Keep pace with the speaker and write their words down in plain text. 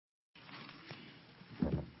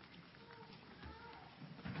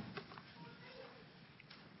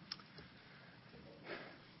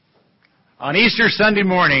On Easter Sunday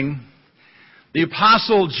morning, the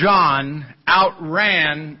Apostle John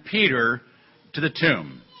outran Peter to the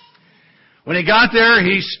tomb. When he got there,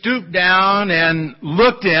 he stooped down and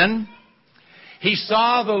looked in. He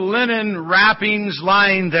saw the linen wrappings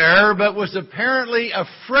lying there, but was apparently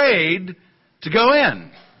afraid to go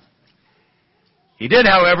in. He did,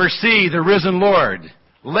 however, see the risen Lord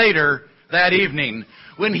later that evening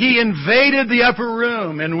when he invaded the upper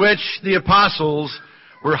room in which the apostles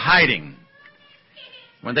were hiding.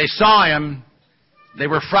 When they saw him, they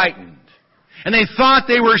were frightened, and they thought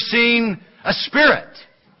they were seeing a spirit.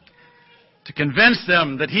 To convince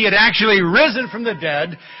them that he had actually risen from the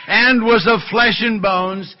dead and was of flesh and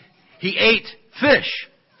bones, he ate fish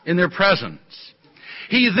in their presence.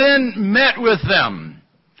 He then met with them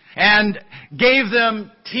and gave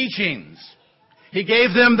them teachings. He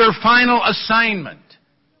gave them their final assignment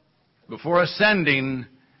before ascending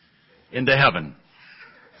into heaven.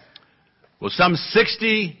 Well, some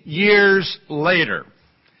 60 years later,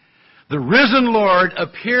 the risen Lord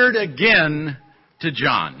appeared again to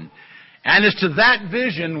John. And it's to that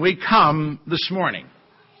vision we come this morning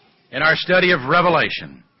in our study of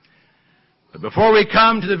Revelation. But before we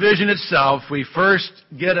come to the vision itself, we first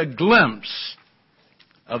get a glimpse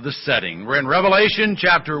of the setting. We're in Revelation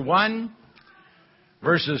chapter 1,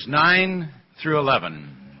 verses 9 through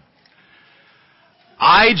 11.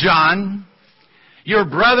 I, John, your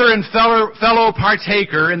brother and fellow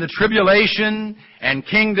partaker in the tribulation and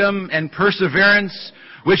kingdom and perseverance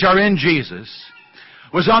which are in Jesus,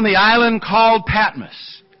 was on the island called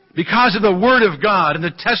Patmos because of the Word of God and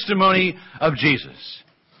the testimony of Jesus.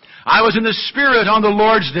 I was in the Spirit on the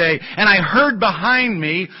Lord's day, and I heard behind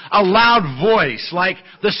me a loud voice like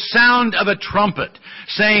the sound of a trumpet,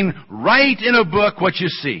 saying, "Write in a book what you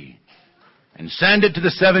see, and send it to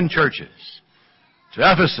the 7 churches,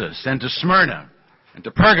 to Ephesus and to Smyrna, and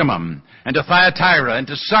to Pergamum, and to Thyatira, and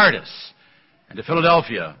to Sardis, and to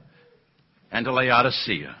Philadelphia, and to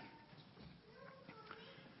Laodicea."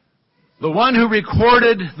 The one who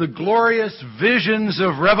recorded the glorious visions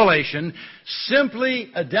of Revelation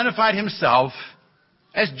simply identified himself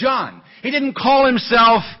as John. He didn't call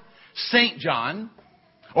himself Saint John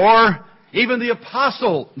or even the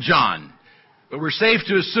Apostle John, but we're safe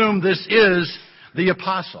to assume this is the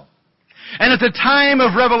Apostle. And at the time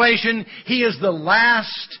of Revelation, he is the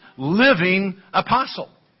last living apostle.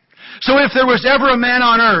 So if there was ever a man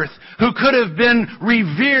on earth who could have been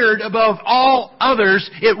revered above all others,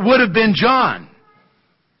 it would have been John.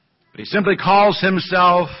 But he simply calls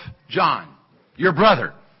himself John, your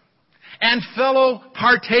brother, and fellow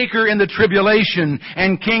partaker in the tribulation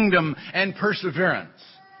and kingdom and perseverance,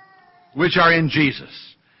 which are in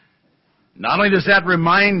Jesus. Not only does that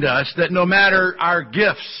remind us that no matter our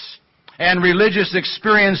gifts and religious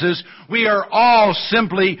experiences, we are all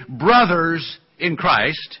simply brothers in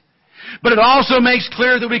Christ, but it also makes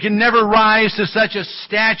clear that we can never rise to such a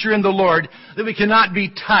stature in the Lord that we cannot be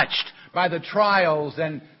touched by the trials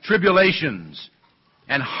and tribulations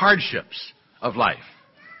and hardships of life.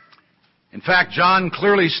 In fact, John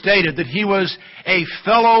clearly stated that he was a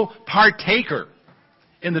fellow partaker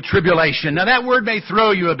in the tribulation. Now that word may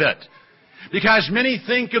throw you a bit, because many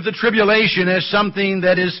think of the tribulation as something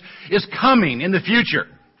that is coming in the future.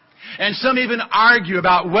 And some even argue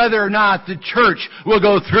about whether or not the church will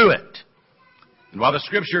go through it. And while the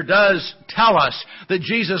Scripture does tell us that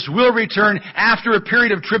Jesus will return after a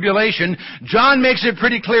period of tribulation, John makes it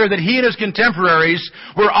pretty clear that he and his contemporaries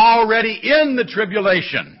were already in the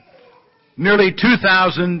tribulation nearly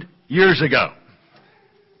 2,000 years ago.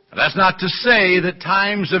 That's not to say that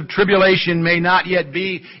times of tribulation may not yet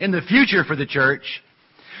be in the future for the church,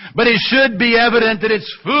 but it should be evident that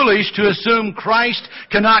it's foolish to assume Christ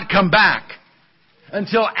cannot come back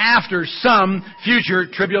until after some future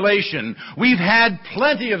tribulation. We've had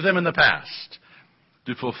plenty of them in the past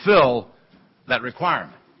to fulfill that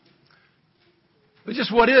requirement. But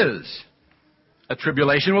just what is a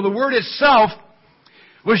tribulation? Well, the word itself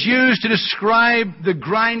was used to describe the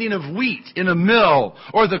grinding of wheat in a mill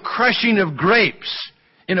or the crushing of grapes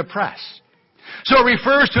in a press. So it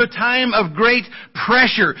refers to a time of great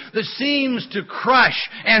pressure that seems to crush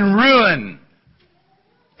and ruin,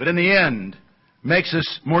 but in the end makes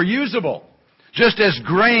us more usable, just as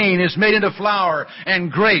grain is made into flour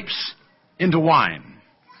and grapes into wine.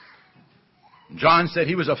 John said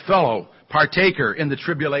he was a fellow partaker in the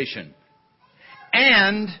tribulation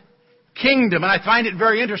and kingdom. And I find it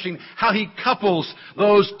very interesting how he couples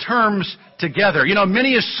those terms together. You know,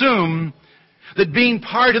 many assume that being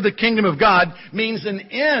part of the kingdom of God means an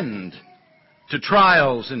end to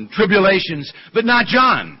trials and tribulations, but not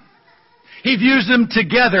John. He views them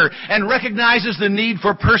together and recognizes the need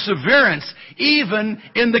for perseverance, even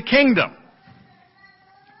in the kingdom.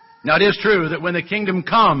 Now, it is true that when the kingdom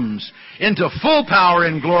comes into full power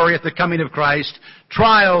and glory at the coming of Christ,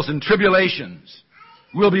 trials and tribulations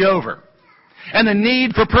will be over. And the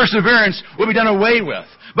need for perseverance will be done away with.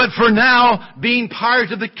 But for now, being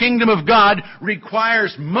part of the kingdom of God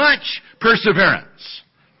requires much perseverance.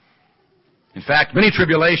 In fact, many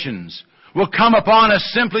tribulations will come upon us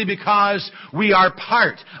simply because we are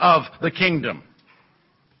part of the kingdom.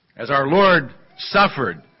 As our Lord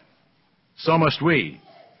suffered, so must we.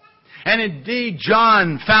 And indeed,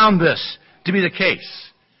 John found this to be the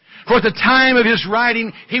case. For at the time of his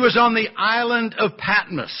writing, he was on the island of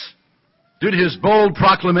Patmos due to his bold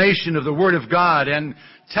proclamation of the Word of God and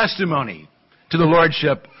testimony to the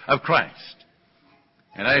Lordship of Christ.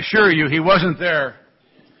 And I assure you, he wasn't there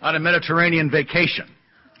on a Mediterranean vacation.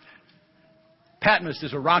 Patmos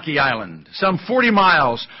is a rocky island, some 40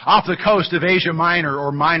 miles off the coast of Asia Minor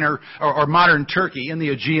or modern Turkey in the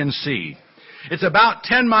Aegean Sea. It's about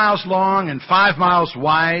 10 miles long and 5 miles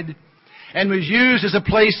wide, and was used as a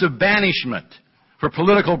place of banishment for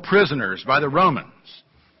political prisoners by the Romans.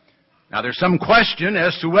 Now, there's some question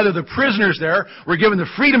as to whether the prisoners there were given the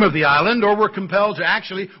freedom of the island or were compelled to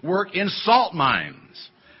actually work in salt mines.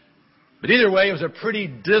 But either way, it was a pretty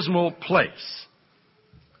dismal place,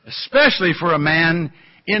 especially for a man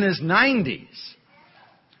in his 90s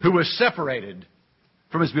who was separated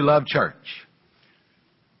from his beloved church.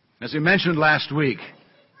 As we mentioned last week,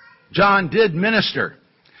 John did minister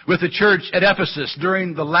with the church at Ephesus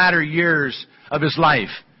during the latter years of his life.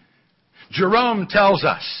 Jerome tells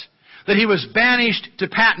us that he was banished to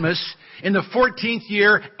Patmos in the 14th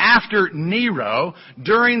year after Nero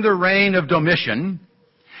during the reign of Domitian.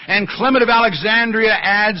 And Clement of Alexandria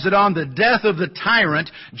adds that on the death of the tyrant,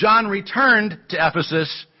 John returned to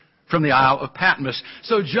Ephesus from the Isle of Patmos.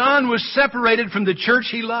 So John was separated from the church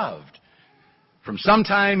he loved from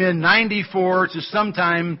sometime in 94 to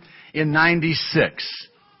sometime in 96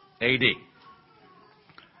 A.D.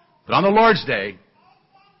 But on the Lord's Day,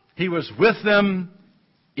 he was with them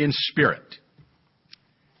in spirit.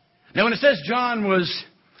 Now, when it says John was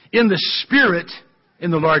in the Spirit in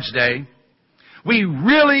the Lord's Day, we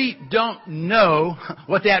really don't know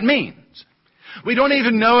what that means. We don't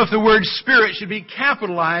even know if the word Spirit should be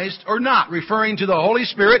capitalized or not, referring to the Holy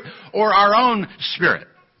Spirit or our own spirit.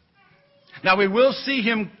 Now, we will see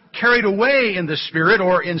him carried away in the Spirit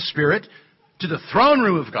or in spirit to the throne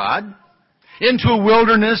room of God, into a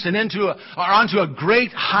wilderness and onto a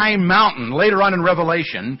great high mountain later on in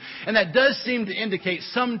Revelation. And that does seem to indicate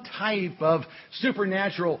some type of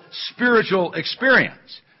supernatural spiritual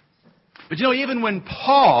experience. But you know, even when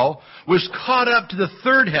Paul was caught up to the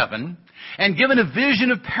third heaven and given a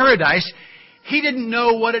vision of paradise, he didn't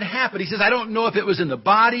know what had happened. He says, I don't know if it was in the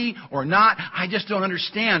body or not. I just don't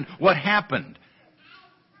understand what happened.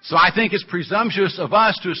 So I think it's presumptuous of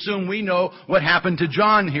us to assume we know what happened to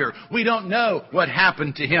John here. We don't know what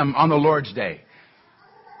happened to him on the Lord's Day.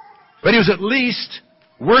 But he was at least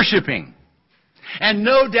worshiping. And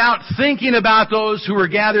no doubt thinking about those who were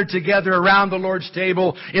gathered together around the Lord's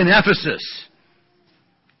table in Ephesus,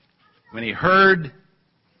 when he heard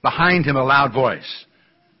behind him a loud voice,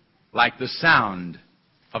 like the sound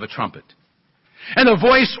of a trumpet. And the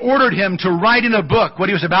voice ordered him to write in a book what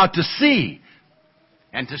he was about to see,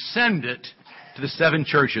 and to send it to the 7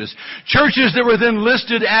 churches. Churches that were then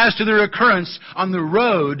listed as to their occurrence on the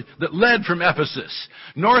road that led from Ephesus,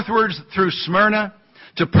 northwards through Smyrna,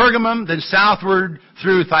 to Pergamum, then southward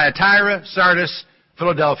through Thyatira, Sardis,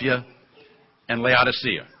 Philadelphia, and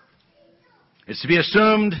Laodicea. It's to be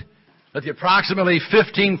assumed that the approximately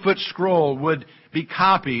 15-foot scroll would be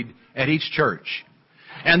copied at each church,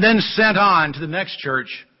 and then sent on to the next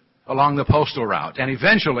church along the postal route, and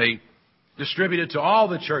eventually distributed to all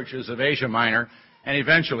the churches of Asia Minor, and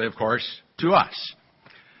eventually, of course, to us.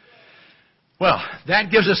 Well, that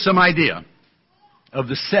gives us some idea of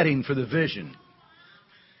the setting for the vision.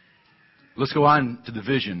 Let's go on to the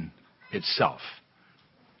vision itself.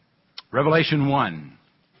 Revelation 1,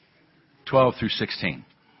 12 through 16.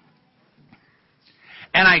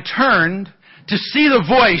 And I turned to see the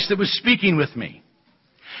voice that was speaking with me.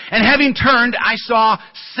 And having turned, I saw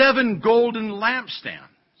 7 golden lampstands.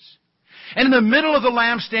 And in the middle of the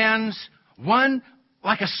lampstands, one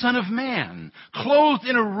like a son of man, clothed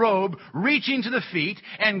in a robe reaching to the feet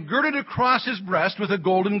and girded across his breast with a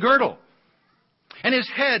golden girdle. And his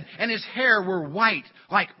head and his hair were white,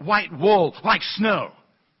 like white wool, like snow.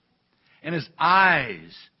 And his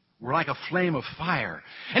eyes were like a flame of fire.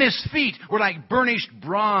 And his feet were like burnished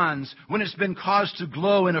bronze when it's been caused to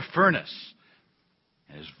glow in a furnace.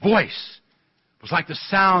 And his voice was like the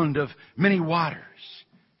sound of many waters.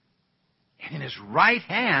 And in his right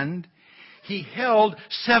hand he held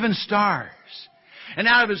 7 stars. And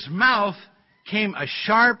out of his mouth came a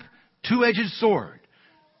sharp, 2-edged sword.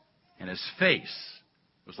 And his face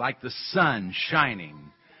was like the sun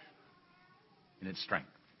shining in its strength.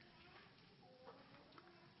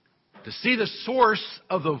 To see the source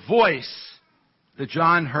of the voice that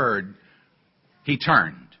John heard, he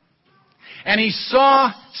turned. And he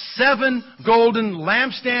saw 7 golden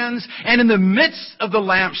lampstands, and in the midst of the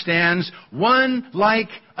lampstands, one like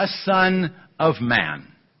a son of man.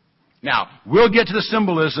 Now, we'll get to the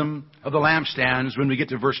symbolism of the lampstands when we get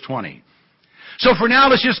to verse 20. So for now,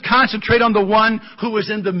 let's just concentrate on the one who was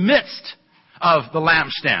in the midst of the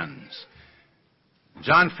lampstands.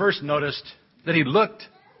 John first noticed that he looked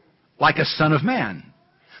like a son of man.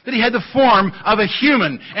 That he had the form of a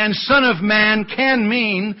human, and son of man can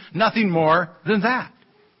mean nothing more than that.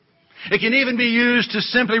 It can even be used to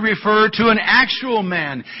simply refer to an actual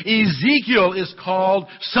man. Ezekiel is called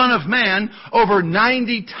son of man over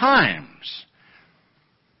 90 times.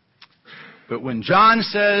 But when John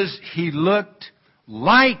says he looked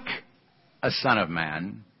like a son of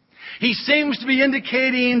man, he seems to be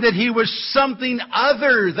indicating that he was something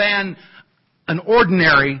other than an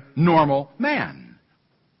ordinary, normal man.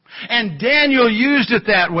 And Daniel used it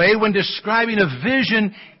that way when describing a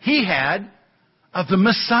vision he had of the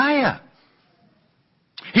Messiah.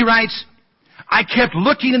 He writes, I kept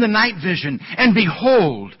looking in the night vision, and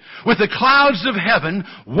behold, with the clouds of heaven,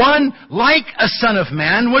 one like a son of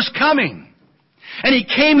man was coming. And he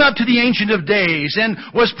came up to the Ancient of Days and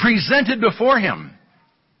was presented before him.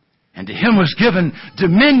 And to him was given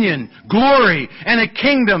dominion, glory, and a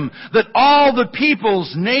kingdom that all the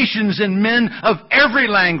peoples, nations, and men of every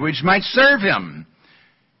language might serve him.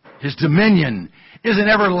 His dominion is an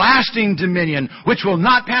everlasting dominion which will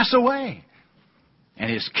not pass away. And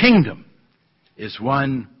his kingdom is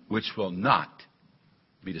one which will not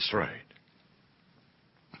be destroyed.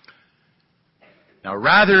 Now,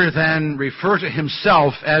 rather than refer to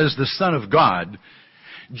himself as the Son of God,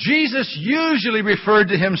 Jesus usually referred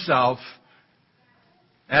to himself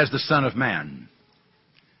as the Son of Man.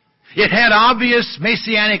 It had obvious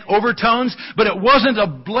messianic overtones, but it wasn't a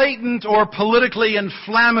blatant or politically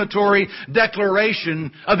inflammatory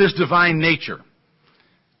declaration of his divine nature.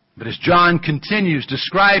 But as John continues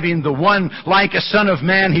describing the one like a Son of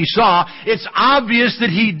Man he saw, it's obvious that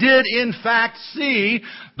he did in fact see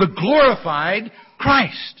the glorified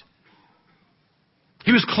Christ.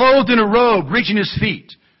 He was clothed in a robe reaching his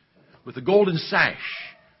feet, with a golden sash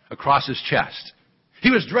across his chest. He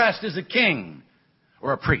was dressed as a king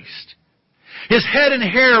or a priest. His head and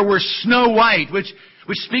hair were snow white, which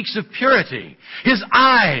speaks of purity. His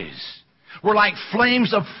eyes were like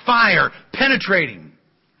flames of fire, penetrating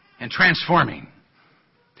and transforming.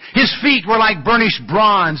 His feet were like burnished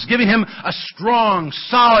bronze, giving him a strong,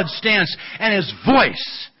 solid stance. And his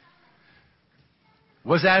voice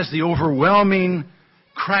was as the overwhelming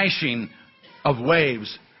crashing of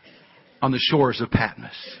waves on the shores of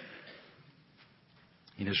Patmos.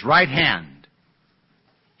 In his right hand,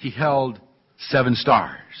 he held 7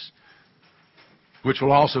 stars, which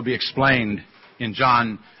will also be explained in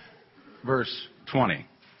John verse 20.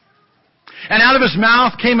 And out of his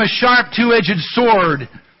mouth came a sharp 2-edged sword,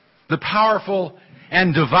 the powerful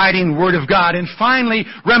and dividing Word of God. And finally,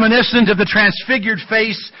 reminiscent of the transfigured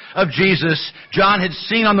face of Jesus John had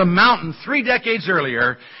seen on the mountain 3 decades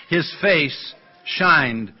earlier, his face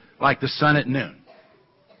shined like the sun at noon.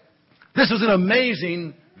 This was an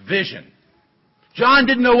amazing vision. John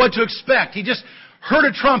didn't know what to expect. He just heard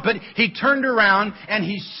a trumpet. He turned around and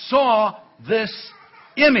he saw this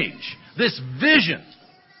image, this vision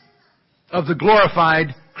of the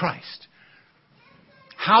glorified Christ.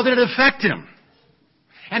 How did it affect him?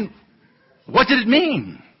 And what did it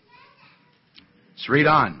mean? Let's read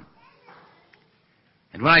on.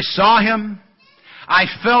 And when I saw him, I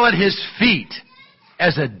fell at his feet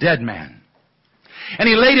as a dead man. And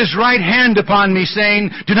he laid his right hand upon me,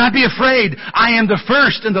 saying, Do not be afraid. I am the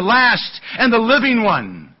first and the last and the living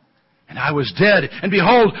one. And I was dead, and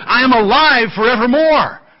behold, I am alive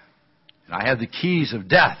forevermore. And I have the keys of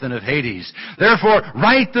death and of Hades. Therefore,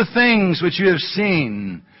 write the things which you have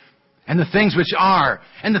seen, and the things which are,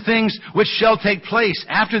 and the things which shall take place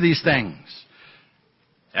after these things.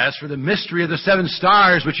 As for the mystery of the 7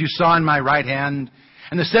 stars which you saw in my right hand,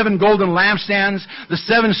 and the 7 golden lampstands, the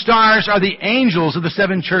 7 stars are the angels of the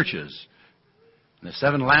 7 churches. And the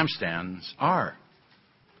 7 lampstands are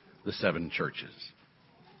the 7 churches.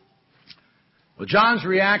 Well, John's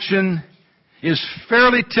reaction is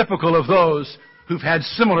fairly typical of those who've had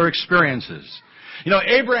similar experiences. You know,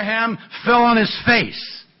 Abraham fell on his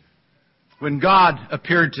face when God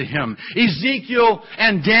appeared to him. Ezekiel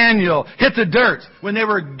and Daniel hit the dirt when they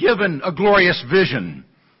were given a glorious vision.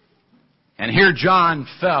 And here John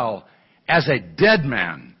fell as a dead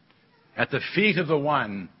man at the feet of the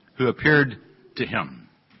one who appeared to him.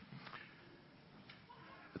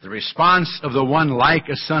 But the response of the one like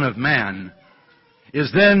a son of man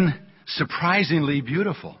is then surprisingly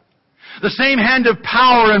beautiful. The same hand of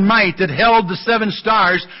power and might that held the 7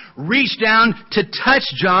 stars reached down to touch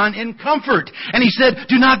John in comfort. And he said,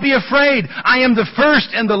 "Do not be afraid. I am the first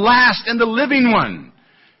and the last and the living one.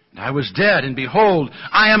 And I was dead, and behold,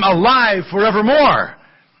 I am alive forevermore.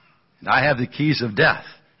 And I have the keys of death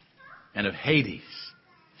and of Hades,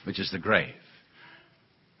 which is the grave."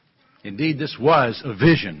 Indeed, this was a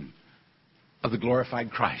vision of the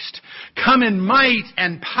glorified Christ, come in might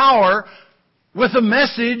and power with a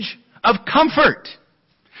message of comfort.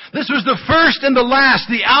 This was the first and the last,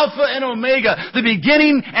 the Alpha and Omega, the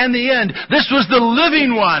beginning and the end. This was the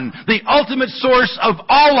living one, the ultimate source of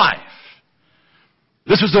all life.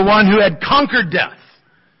 This was the one who had conquered death,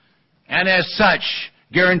 and as such,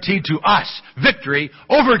 guaranteed to us victory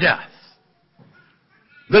over death.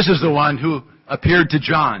 This is the one who appeared to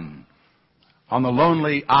John on the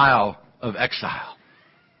lonely isle of exile.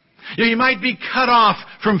 You might be cut off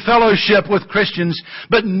from fellowship with Christians,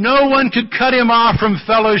 but no one could cut him off from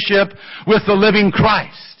fellowship with the living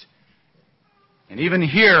Christ. And even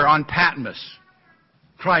here on Patmos,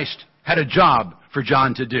 Christ had a job for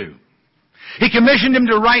John to do. He commissioned him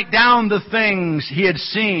to write down the things he had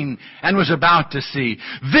seen and was about to see.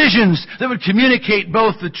 Visions that would communicate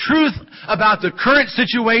both the truth about the current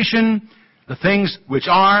situation, the things which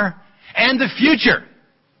are, and the future,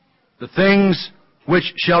 the things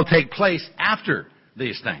which shall take place after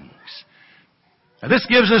these things. Now, this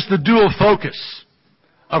gives us the dual focus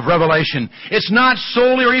of Revelation. It's not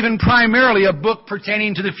solely or even primarily a book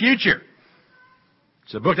pertaining to the future.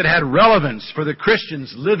 It's a book that had relevance for the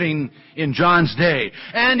Christians living in John's day.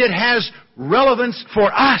 And it has relevance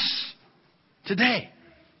for us today.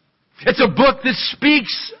 It's a book that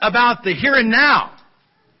speaks about the here and now,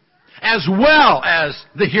 as well as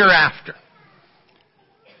the hereafter.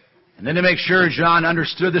 And then to make sure John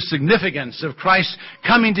understood the significance of Christ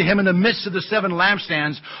coming to him in the midst of the 7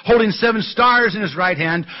 lampstands, holding 7 stars in his right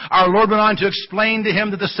hand, our Lord went on to explain to him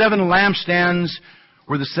that the 7 lampstands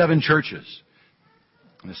were the 7 churches.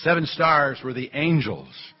 And the 7 stars were the angels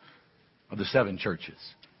of the 7 churches.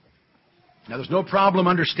 Now, there's no problem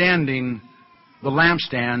understanding the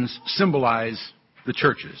lampstands symbolize the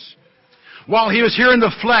churches. While he was here in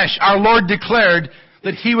the flesh, our Lord declared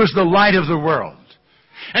that he was the light of the world.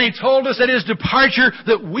 And he told us at his departure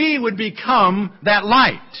that we would become that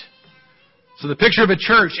light. So the picture of a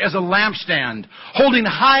church as a lampstand holding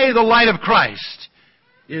high the light of Christ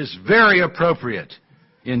is very appropriate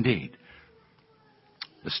indeed.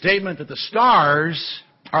 The statement that the stars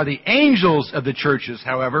are the angels of the churches,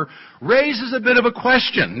 however, raises a bit of a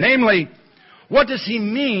question. Namely, what does he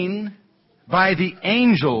mean by the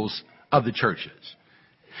angels of the churches?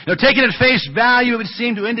 Now, taken at face value, it would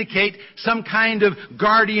seem to indicate some kind of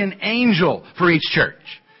guardian angel for each church.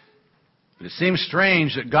 But it seems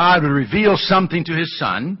strange that God would reveal something to his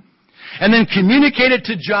Son and then communicate it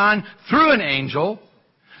to John through an angel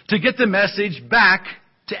to get the message back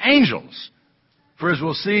to angels. For as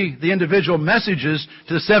we'll see, the individual messages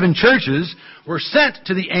to the 7 churches were sent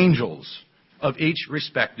to the angels of each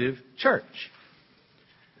respective church.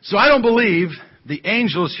 So I don't believe the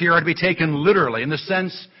angels here are to be taken literally in the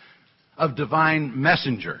sense of divine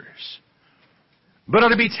messengers, but are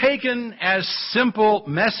to be taken as simple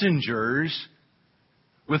messengers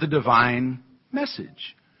with a divine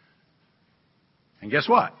message. And guess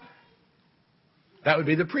what? That would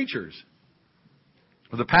be the preachers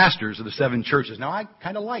or the pastors of the 7 churches. Now, I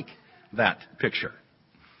kind of like that picture.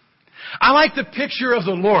 I like the picture of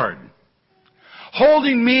the Lord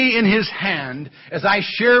holding me in his hand as I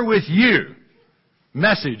share with you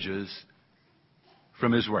messages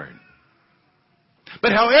from his word.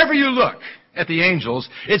 But however you look at the angels,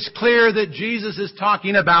 it's clear that Jesus is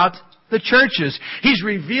talking about the churches. He's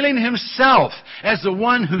revealing himself as the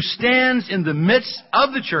one who stands in the midst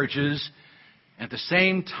of the churches and at the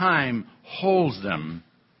same time holds them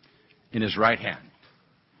in his right hand.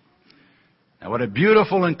 Now, what a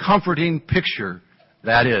beautiful and comforting picture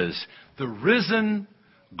that is. The risen,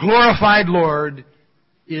 glorified Lord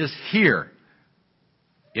is here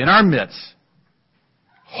in our midst,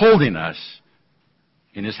 holding us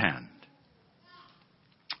in his hand.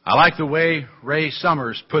 I like the way Ray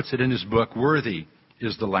Summers puts it in his book, Worthy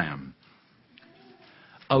is the Lamb.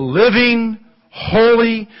 A living,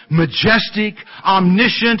 holy, majestic,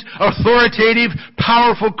 omniscient, authoritative,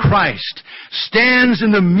 powerful Christ stands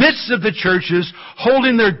in the midst of the churches,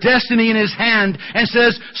 holding their destiny in His hand, and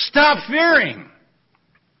says, "Stop fearing.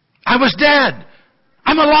 I was dead.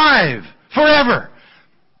 I'm alive forever.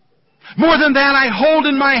 More than that, I hold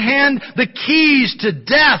in my hand the keys to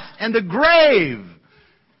death and the grave.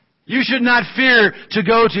 You should not fear to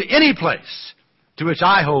go to any place to which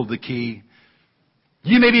I hold the key.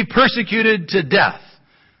 You may be persecuted to death,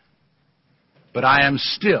 but I am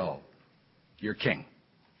still your King."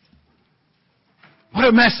 What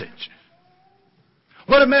a message.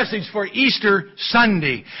 What a message for Easter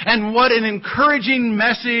Sunday. And what an encouraging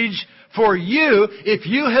message for you if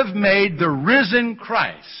you have made the risen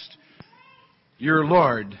Christ your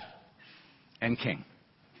Lord and King.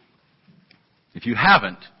 If you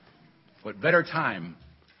haven't, what better time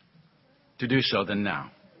to do so than now?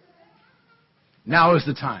 Now is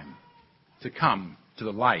the time to come to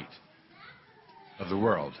the light of the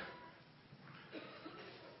world.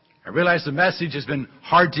 I realize the message has been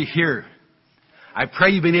hard to hear. I pray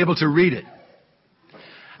you've been able to read it.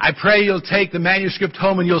 I pray you'll take the manuscript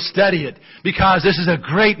home and you'll study it, because this is a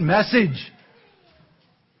great message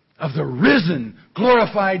of the risen,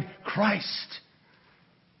 glorified Christ.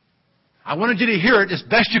 I wanted you to hear it as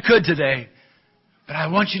best you could today, but I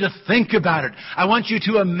want you to think about it. I want you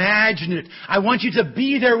to imagine it. I want you to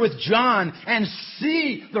be there with John and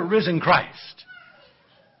see the risen Christ.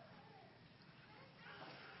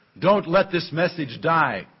 Don't let this message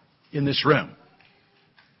die in this room.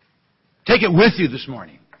 Take it with you this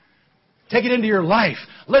morning. Take it into your life.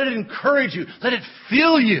 Let it encourage you. Let it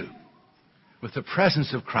fill you with the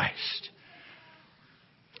presence of Christ.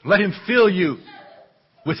 Let Him fill you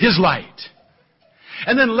with His light.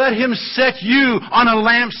 And then let Him set you on a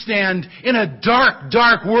lampstand in a dark,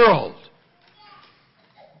 dark world.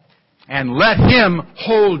 And let Him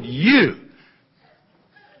hold you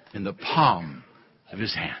in the palm of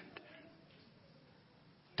His hand.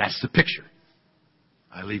 That's the picture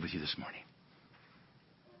I leave with you this morning.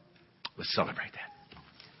 Let's celebrate that.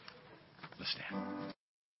 Let's stand.